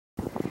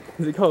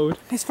Is it cold?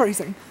 It's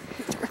freezing.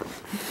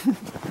 It's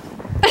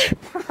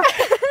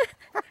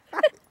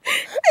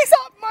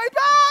up my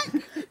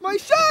back! My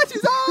shirt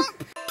is up!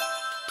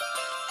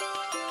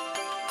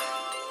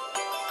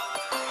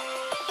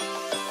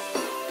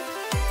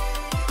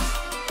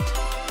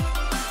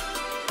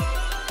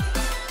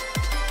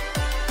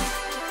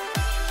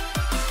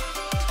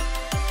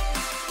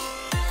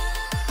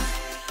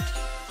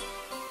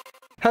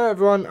 Hello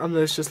everyone, I'm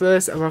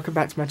Lewis and welcome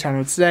back to my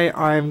channel. Today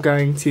I am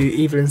going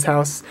to Evelyn's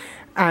house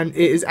and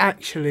it is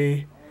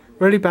actually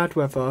really bad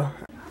weather.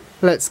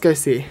 Let's go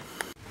see.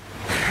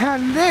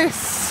 And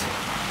this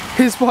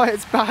is why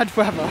it's bad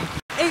weather.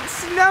 It's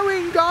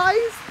snowing,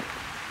 guys!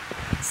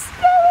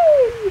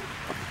 Snowing!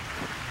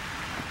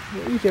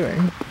 What are you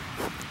doing?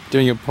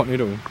 Doing your pot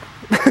noodle.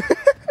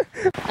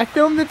 I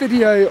filmed the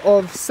video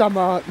of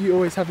summer, you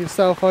always have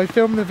yourself. I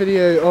filmed the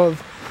video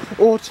of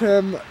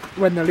autumn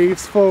when the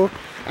leaves fall.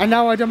 And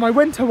now I've done my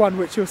winter one,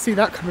 which you'll see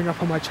that coming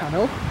up on my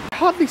channel. It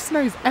hardly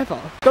snows ever.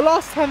 The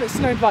last time it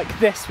snowed like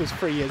this was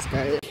 3 years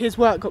ago. His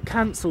work got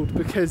cancelled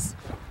because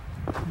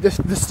the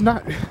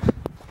snow.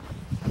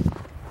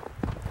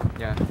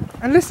 Yeah.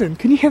 And listen,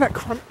 can you hear that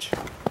crunch?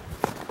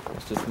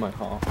 It's just my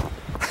heart.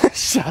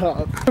 Shut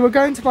up. We're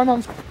going to my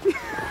mum's.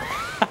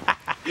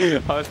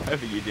 I was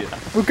hoping you'd do that.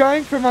 We're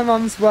going for my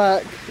mum's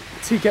work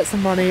to get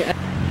some money.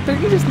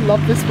 Don't you just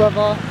love this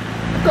weather?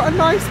 I've got a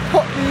nice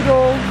pot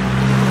noodle.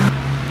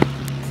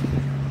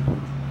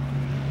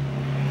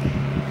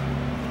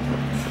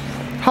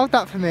 Hold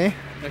that for me.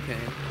 Okay.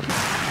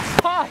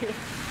 Hi!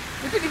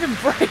 It didn't even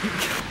break.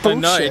 I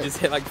know, it just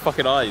hit like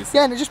fucking eyes.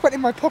 Yeah, and it just went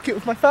in my pocket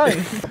with my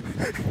phone.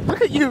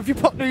 Look at you with your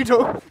pot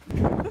noodle.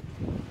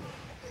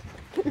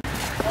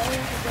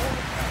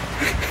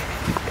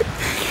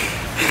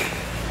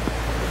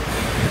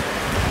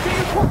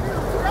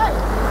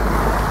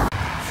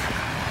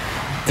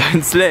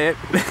 Don't slip.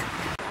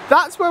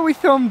 That's where we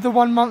filmed the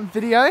 1 month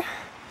video.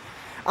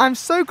 I'm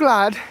so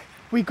glad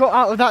we got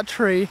out of that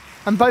tree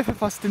and both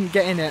of us didn't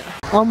get in it.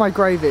 Oh my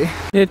gravy.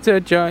 It's a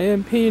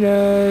giant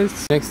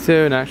penis next to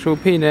an actual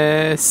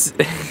penis.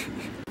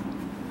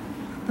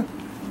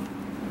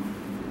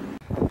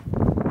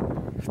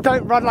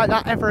 Don't run like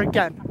that ever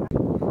again.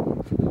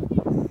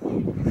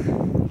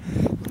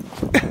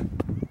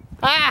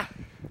 Ah!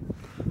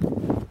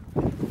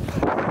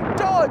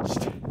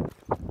 Dodged!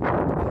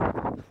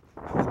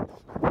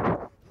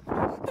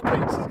 The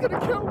bitch is gonna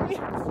kill me.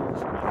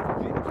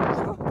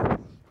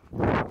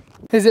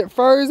 Is it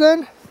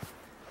frozen?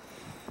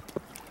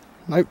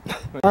 Nope.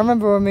 I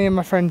remember when me and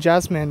my friend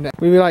Jasmine,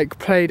 we like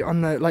played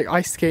on the, like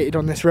ice skated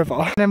on this river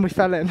and then we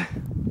fell in.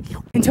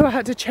 Until I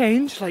had to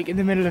change like in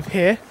the middle of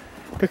here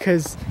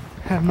because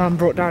her mum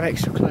brought down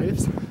extra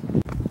clothes.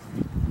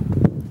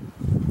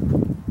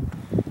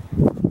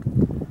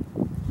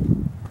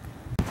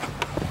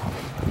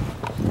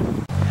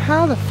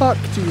 How the fuck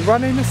do you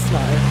run in the snow?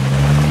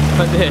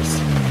 Like this.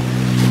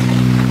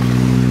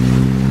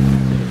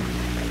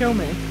 Kill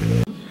me.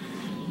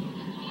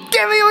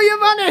 Give me all your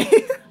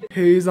money!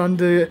 Who's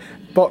under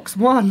box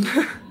 1?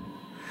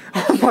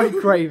 Oh my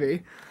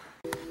gravy.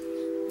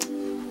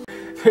 You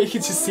can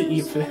just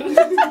see Evelyn.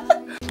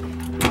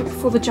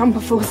 Before the jumper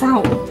falls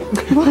out.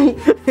 Right.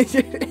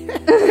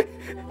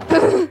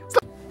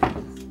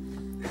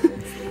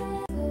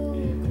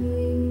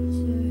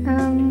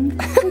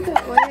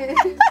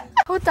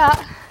 Hold that.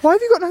 Why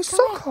have you got no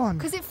sock on?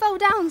 Because it fell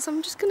down, so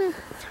I'm just gonna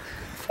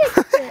fix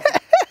it.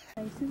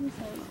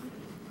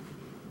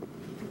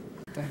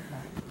 Don't know.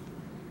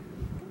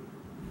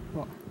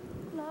 What?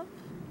 Love.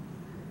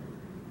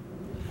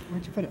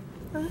 Where'd you put it?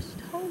 I just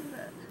hold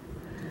it.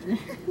 Did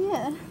you?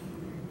 Yeah.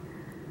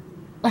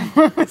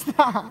 What was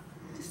that?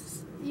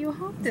 Just, you were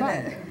holding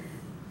it.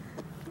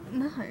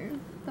 No,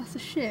 that's a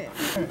shit.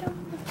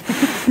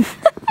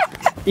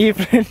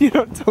 Evelyn, you're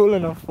not tall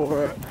enough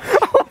for it.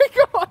 Oh my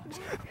god!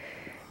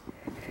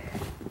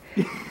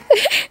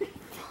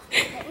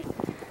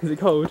 Is it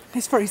cold?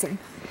 It's freezing.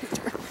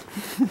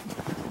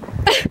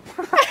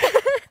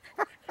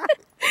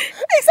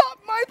 It's up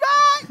my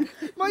back!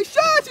 My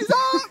shirt is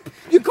up!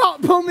 You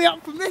can't pull me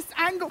up from this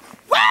angle.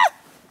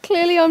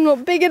 Clearly I'm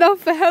not big enough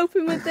for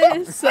helping with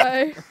this,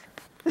 so...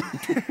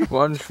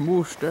 One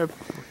small step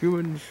for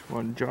humans,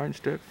 one giant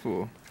step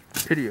for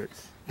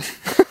idiots.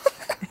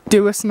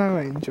 Do a snow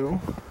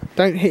angel.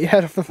 Don't hit your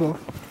head off the floor.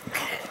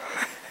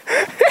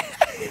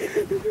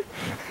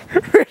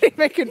 Really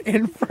make an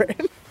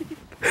imprint.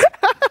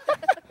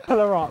 Pull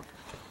her up.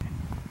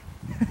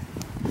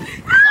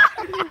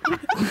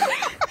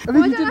 I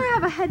don't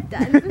have a head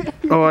then.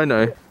 Oh, I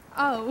know.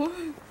 Oh.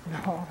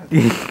 No,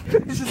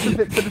 it's just a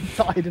bit to the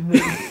side and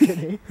really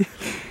skinny.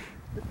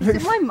 Is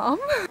it my mum?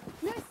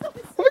 No, stop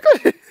it. Oh my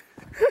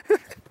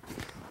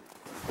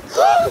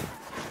god!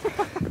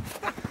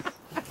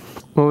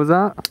 What was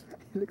that?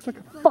 It looks like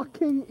a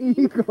fucking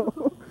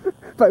eagle,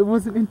 but it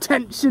wasn't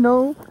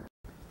intentional.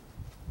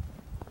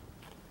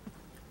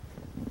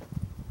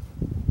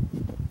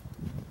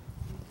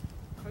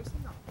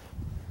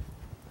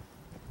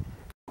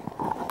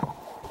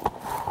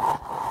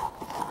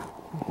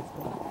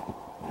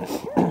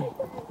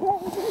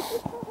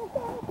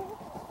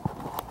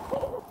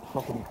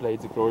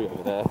 Blades of Glory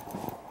over there.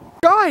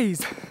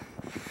 Guys,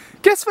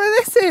 guess where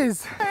this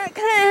is?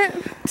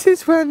 This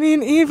is where me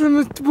and Evelyn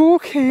were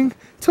walking,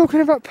 talking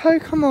about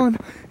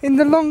Pokemon in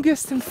the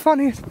longest and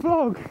funniest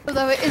vlog.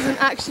 Although it isn't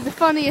actually the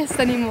funniest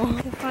anymore.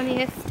 The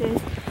funniest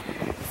is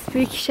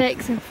Spooky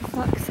Shakes, and for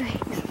fuck's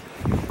sake.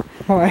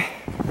 Why?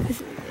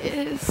 It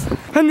is.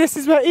 And this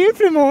is where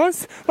Evelyn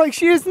was, like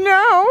she is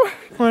now.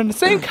 We're in the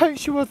same coat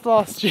she was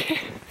last year.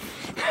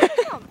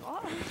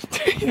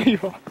 Here you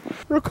are.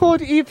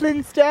 Record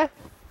Evelyn's death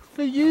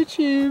for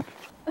YouTube.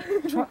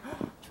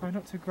 Try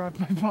not to grab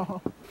my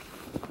bar.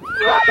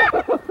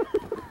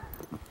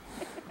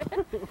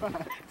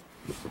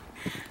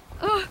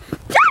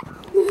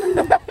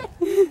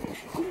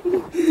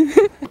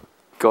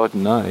 God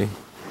no.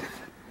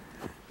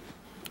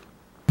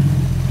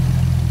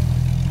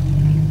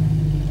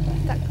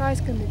 That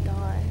guy's gonna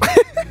die.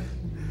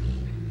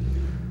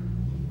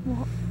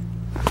 What?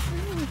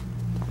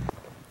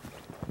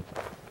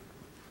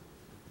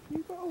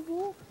 You got a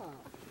walk up.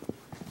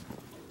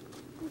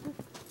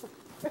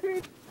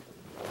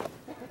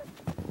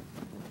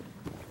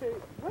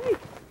 Wait.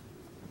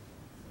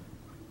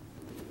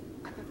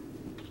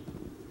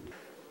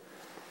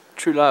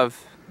 True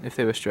love, if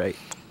they were straight.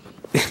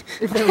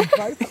 If they were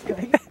both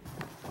straight.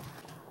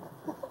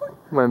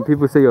 When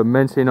people say you're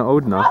mentally not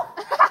old enough.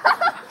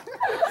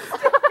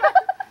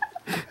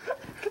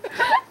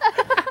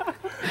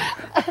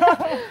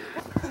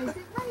 Is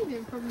it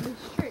raining from the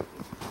street?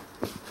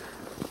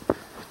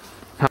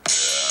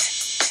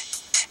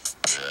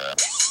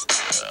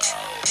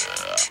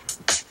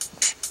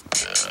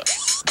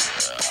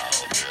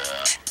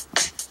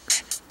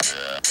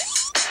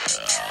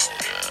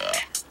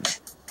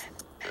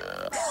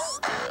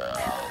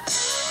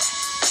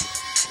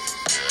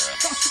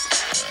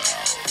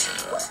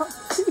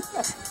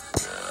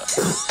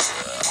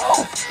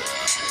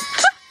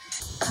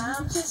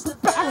 I'm just a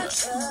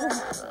bouncer.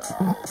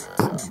 I'm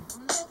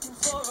looking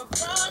for a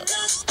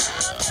partner.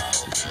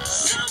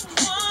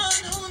 Someone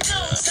who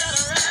knows how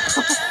to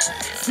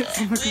ride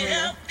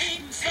without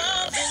being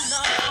falling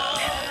off.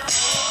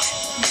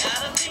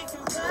 Gotta be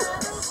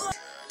compatible.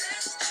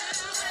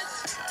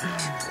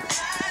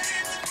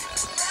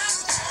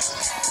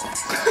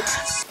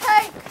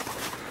 Take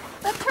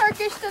the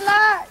Turkish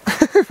delight.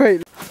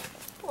 Wait.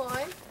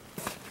 Why?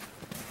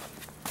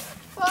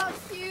 Fuck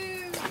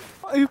you.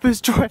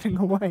 Uber's driving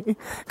away,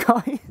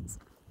 guys.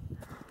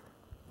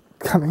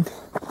 Coming.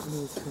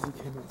 It's because he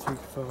came up too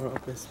far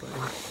up this way.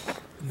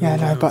 Yeah,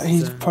 no, but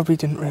he probably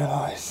didn't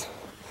realise.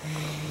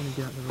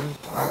 Get out the road.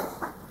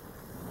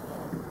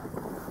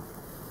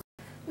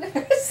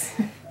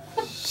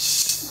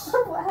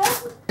 What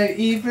happened? So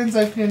Evelyn's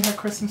opening her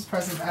Christmas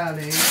present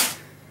early.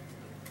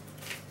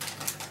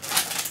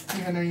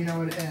 Even though you know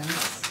what it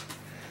is.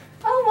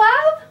 Oh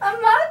wow, a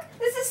mug?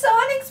 This is so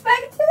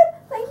unexpected.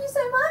 Thank you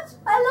so much.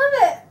 I love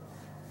it.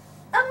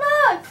 A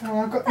mug. Oh,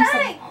 I got you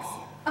Thanks.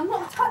 I'm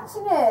not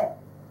touching it.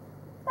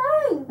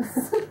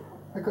 Thanks.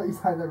 I got you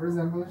something that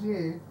resembles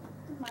you.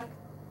 Mug.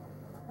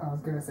 I was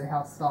going to say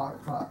how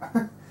stark, but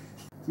do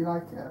you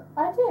like it?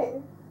 I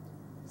do.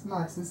 It's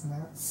nice, isn't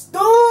it?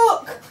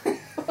 Stalk.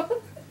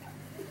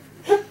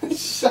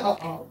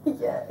 Shut up.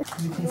 Yeah.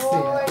 You can You see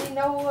already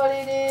know what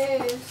it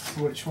is. it.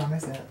 Which one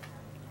is it?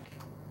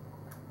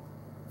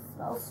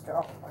 Smells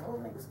strong. I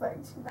wasn't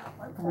expecting that.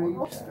 My poor Read it.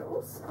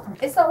 nostrils.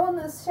 It's that one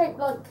that's shaped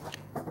like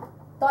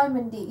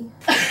diamondy.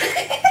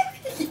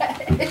 Yeah,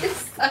 it is.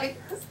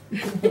 Thanks.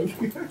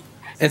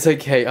 It's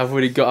okay, I'm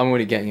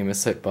already getting him a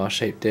soap bar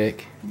shaped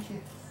dick.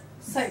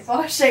 Soap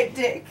bar shaped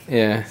dick.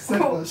 Yeah.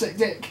 So, shake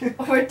dick.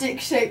 Or a dick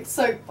shaped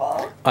soap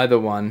bar. Either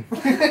one.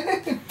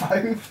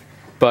 Both.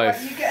 Both.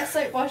 Right, you get a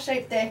soap bar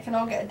shaped dick and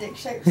I'll get a dick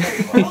shaped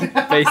soap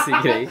bar.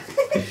 Basically.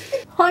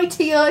 Hi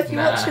Tia, if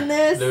you're watching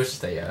this. Lewis,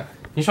 stay here.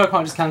 You sure I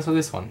can't just cancel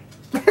this one?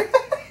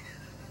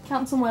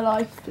 Cancel my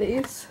life,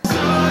 please.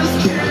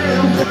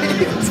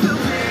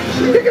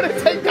 You're going to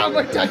take down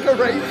my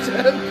decorations.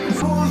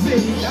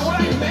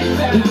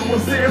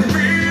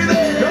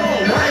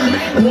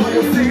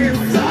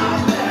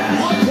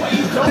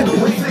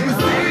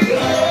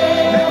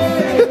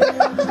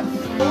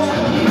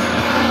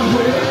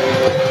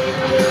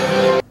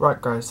 Right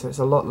guys, so it's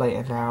a lot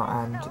later now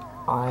and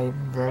I'm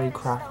very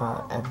crap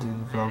at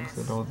editing vlogs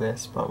and all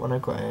this, but when I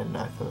got in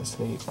I fell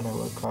asleep and I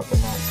woke up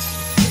and that's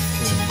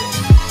really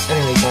good.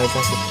 Anyway guys,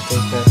 that's it for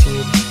day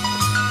 13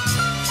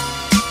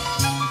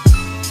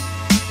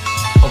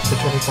 of the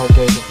 25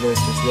 days of Lewis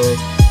is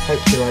Lewis.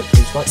 Hope you like,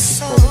 please like,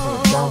 subscribe and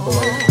comment down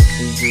below and I'll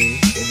see you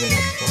in the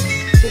next one.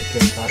 Take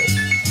care guys,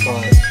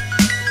 bye.